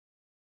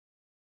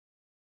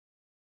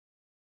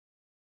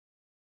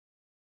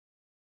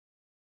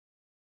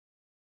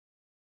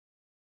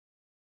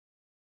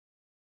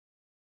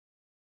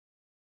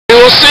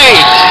we'll see.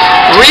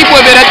 Reap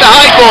with it at the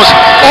high post.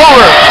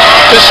 Over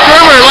to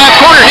Skirmer, left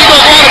corner. He goes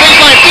along the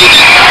baseline. Feeds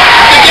it.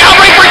 The down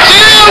break for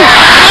two. No!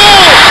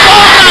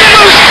 Ball's not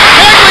loose.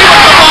 Hegley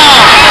with the ball.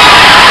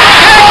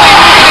 Hegley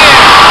moving in.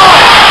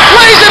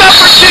 Plays it up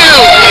for two.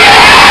 Hegley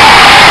pick it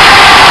up.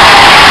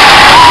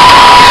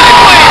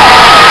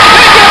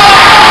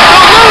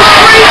 The loose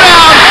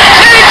rebound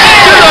takes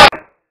it to the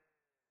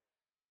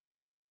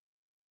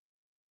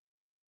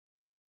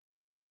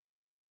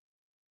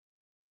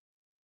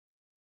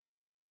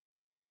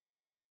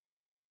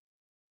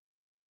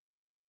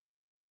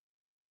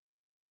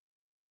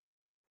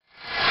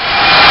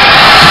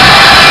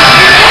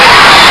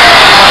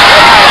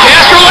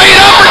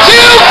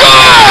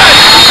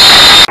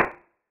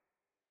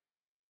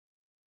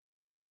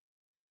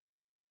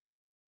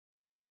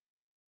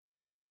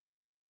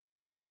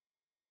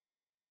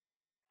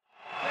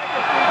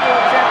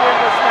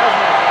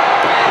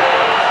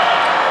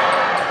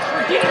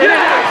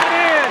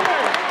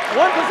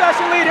One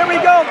possession lead, here we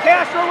go.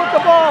 Castro with the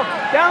ball,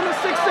 down to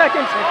 6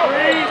 seconds.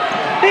 Three.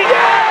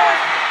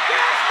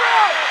 Castro!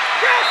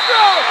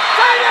 Castro!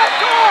 Tie that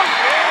goal!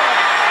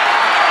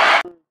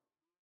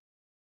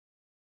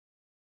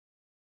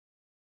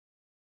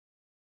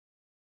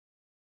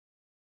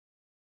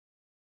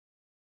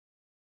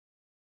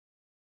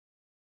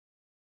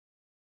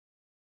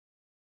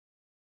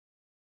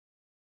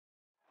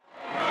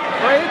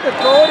 Ready to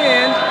throw it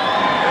in.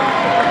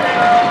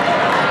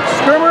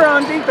 Skirmer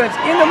on defense,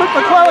 into Luke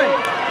McClellan.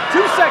 2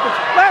 seconds,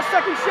 last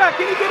second shot,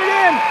 can he get it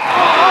in?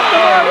 Off the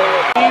mark.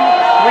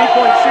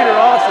 3-point shooter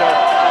also.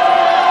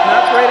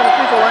 Not great on the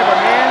free throw line,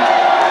 but man,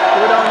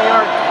 good on the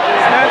arc.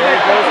 Smashback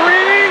for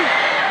three.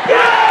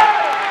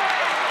 Yeah!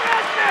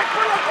 Smashback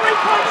for the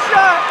 3-point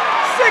shot.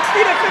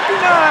 60 to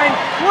 59.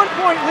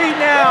 1-point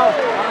lead now.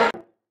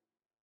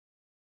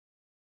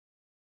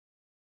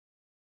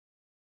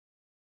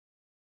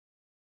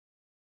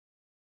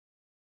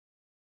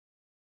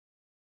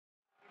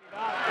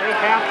 They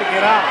have to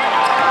get up.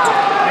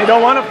 They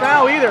don't want to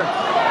foul either.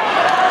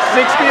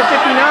 60 to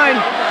 59,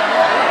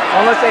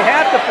 unless they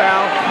have to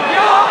foul.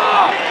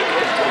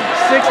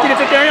 60 to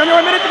 59, under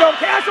a minute to go.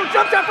 Castro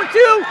jumps out for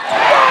two.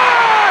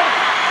 Good!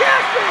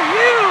 Castro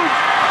huge!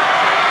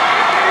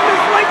 In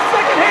this late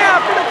second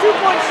half for the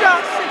 2-point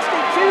shot,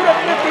 62 to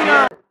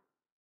 59.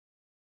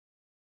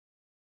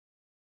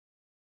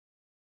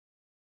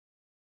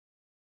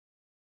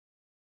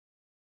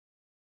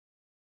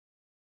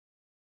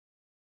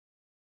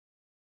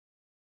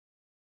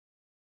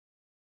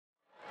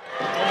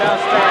 Now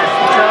Spence,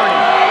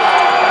 returning.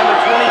 Under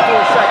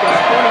 24 seconds,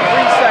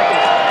 23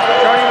 seconds.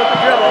 Returning with the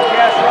dribble.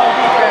 Castro on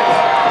defense.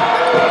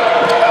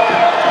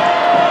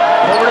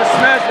 Over to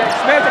Smeznik.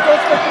 Smeznik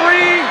goes for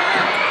three.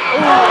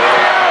 Ooh.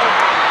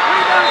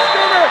 Rebound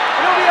Skirmer.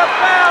 It'll be a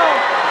foul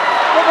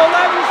with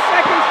 11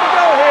 seconds to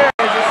go here.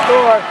 There's the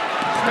score.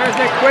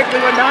 Smeznik quickly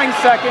with 9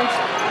 seconds.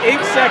 8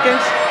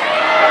 seconds.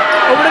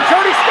 Over to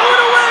Tony.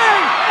 Stolen away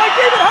by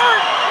David Hart.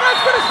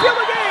 That's going to seal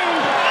the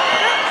game.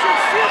 That should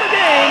seal the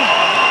game.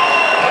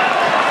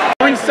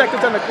 3 seconds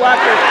on the clock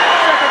there.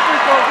 Second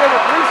free throw good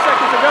with 3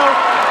 seconds to go.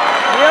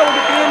 Yale will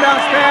get the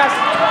inbounds pass.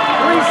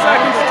 3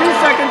 seconds, 2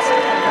 seconds.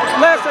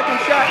 Last second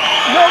shot.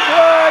 No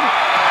good.